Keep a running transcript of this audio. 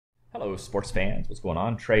Hello sports fans, what's going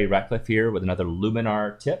on? Trey Ratcliff here with another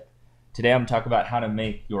Luminar tip. Today I'm going to talk about how to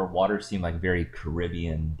make your water seem like very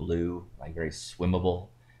Caribbean blue, like very swimmable,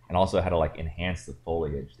 and also how to like enhance the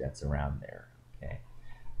foliage that's around there. Okay,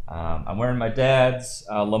 I'm wearing my dad's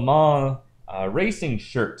Le Mans racing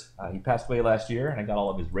shirt. He passed away last year and I got all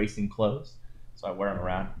of his racing clothes, so I wear them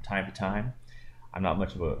around from time to time. I'm not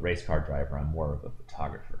much of a race car driver, I'm more of a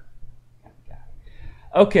photographer.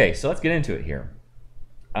 Okay, so let's get into it here.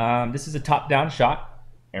 This is a top-down shot,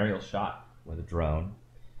 aerial shot with a drone.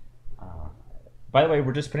 By the way,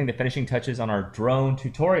 we're just putting the finishing touches on our drone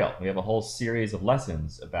tutorial. We have a whole series of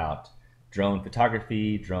lessons about drone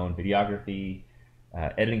photography, drone videography,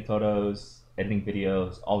 editing photos, editing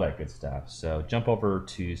videos, all that good stuff. So jump over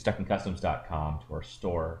to stuckincustoms.com to our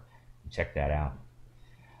store and check that out.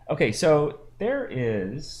 Okay, so there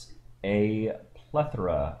is a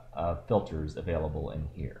plethora of filters available in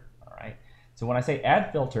here. All right. So when I say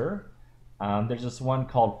add filter, there's this one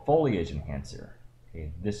called foliage enhancer.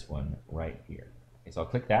 Okay, this one right here. Okay, so I'll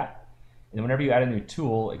click that, and then whenever you add a new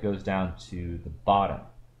tool, it goes down to the bottom.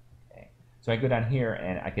 Okay, so I go down here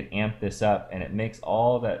and I can amp this up, and it makes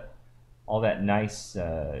all that nice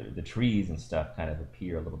the trees and stuff kind of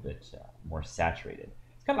appear a little bit more saturated.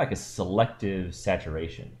 It's kind of like a selective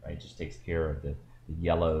saturation, right? It just takes care of the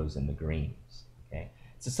yellows and the greens. Okay,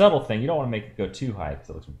 it's a subtle thing. You don't want to make it go too high because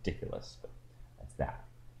it looks ridiculous. But that's that.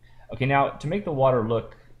 Okay, now to make the water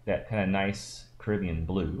look that kind of nice Caribbean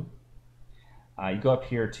blue, you go up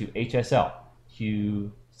here to HSL,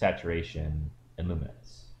 hue, saturation, and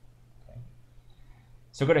luminance. Okay.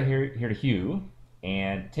 So go to here to hue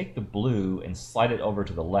and take the blue and slide it over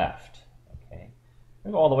to the left. Okay,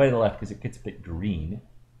 go all the way to the left because it gets a bit green,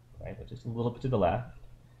 right? But just a little bit to the left.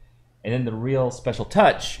 And then the real special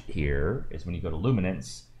touch here is when you go to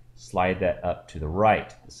luminance, slide that up to the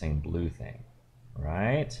right, the same blue thing,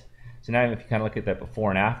 right? So now if you kind of look at that before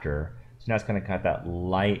and after, so now it's kind of got that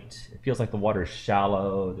light, it feels like the water is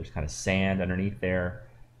shallow, there's kind of sand underneath there.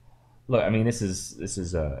 Look, I mean, this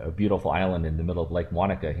is a beautiful island in the middle of Lake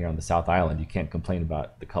Wanaka here on the South Island. You can't complain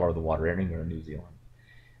about the color of the water anywhere in New Zealand.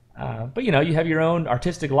 But you know, you have your own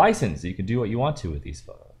artistic license, so you can do what you want to with these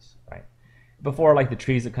photos, right? Before, like, the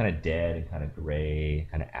trees look kind of dead and kind of gray,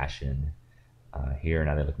 kind of ashen. Here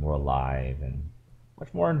now they look more alive and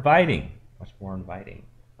much more inviting. Much more inviting.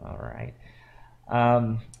 All right.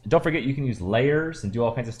 Don't forget you can use layers and do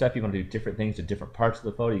all kinds of stuff. You want to do different things to different parts of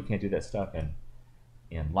the photo. You can't do that stuff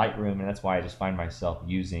in Lightroom, and that's why I just find myself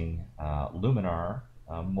using Luminar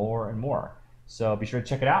more and more. So be sure to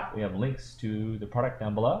check it out. We have links to the product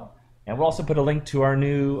down below. And we'll also put a link to our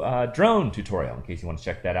new drone tutorial in case you want to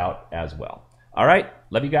check that out as well. All right,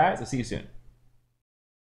 love you guys. I'll see you soon.